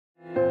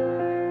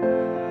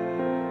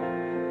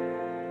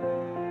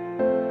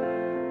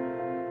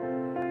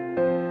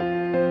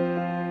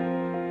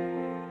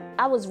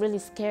was really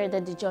scared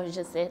that the judge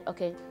just said,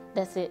 okay,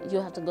 that's it, you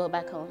have to go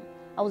back home.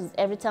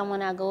 Every time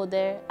when I go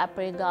there, I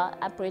pray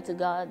to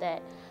God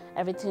that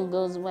everything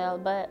goes well,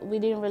 but we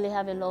didn't really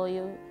have a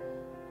lawyer.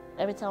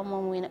 Every time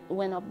when we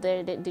went up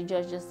there, the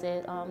judge just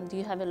said, do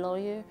you have a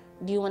lawyer?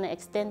 Do you want to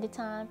extend the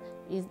time?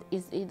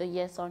 Is either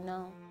yes or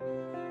no.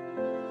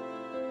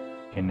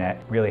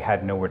 Jeannette really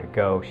had nowhere to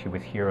go. She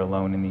was here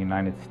alone in the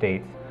United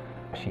States.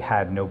 She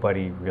had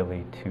nobody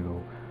really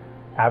to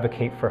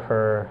advocate for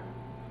her.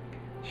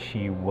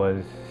 She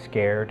was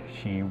scared.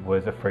 She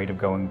was afraid of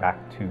going back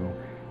to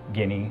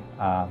Guinea.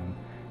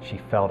 She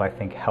felt, I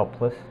think,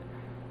 helpless.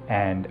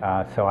 And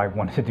so I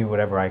wanted to do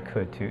whatever I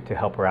could to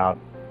help her out.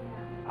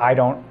 I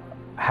don't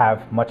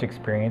have much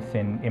experience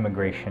in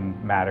immigration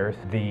matters.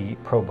 The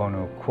pro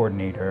bono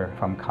coordinator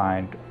from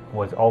Kind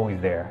was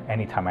always there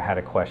anytime I had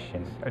a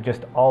question.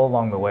 Just all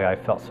along the way I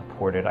felt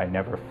supported. I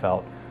never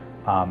felt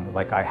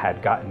like I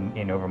had gotten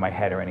in over my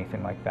head or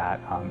anything like that.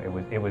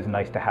 It was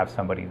nice to have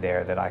somebody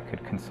there that I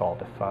could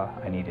consult if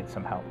I needed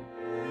some help.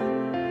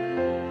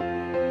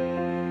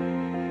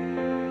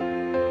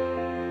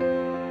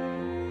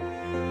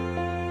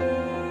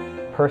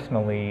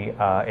 Personally,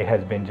 it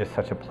has been just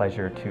such a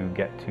pleasure to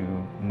get to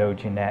know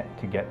Jeannette,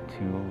 to get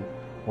to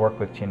work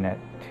with Jeannette,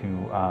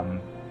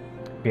 to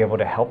be able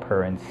to help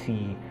her and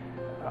see.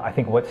 I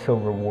think what's so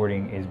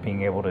rewarding is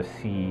being able to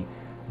see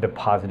the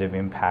positive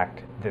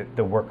impact that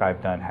the work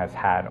I've done has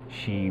had.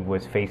 She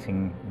was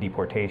facing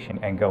deportation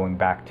and going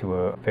back to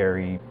a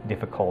very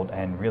difficult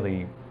and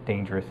really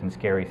dangerous and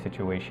scary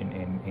situation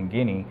in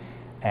Guinea,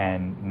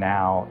 and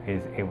now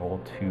is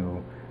able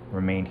to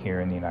remain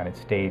here in the United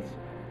States,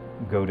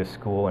 go to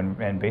school,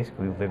 and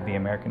basically live the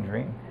American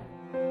dream.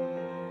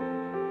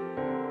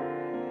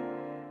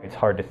 It's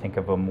hard to think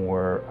of a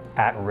more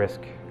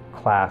at-risk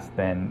class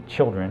than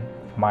children,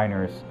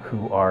 minors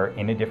who are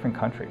in a different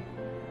country,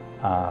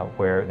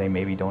 where they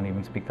maybe don't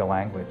even speak the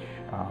language,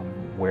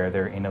 where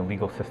they're in a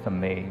legal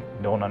system they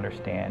don't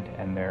understand,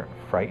 and they're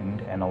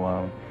frightened and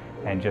alone,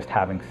 and just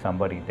having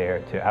somebody there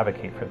to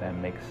advocate for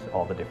them makes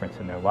all the difference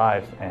in their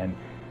lives, and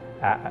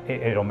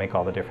it'll make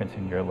all the difference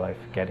in your life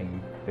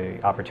getting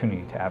the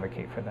opportunity to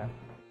advocate for them.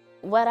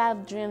 What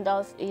I've dreamed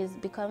of is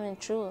becoming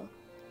true.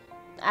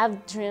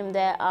 I've dreamed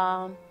that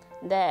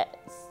that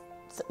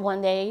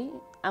one day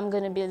I'm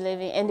going to be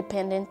living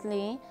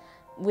independently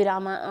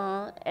without my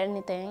own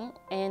anything,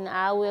 and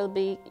I will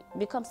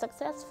become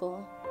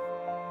successful.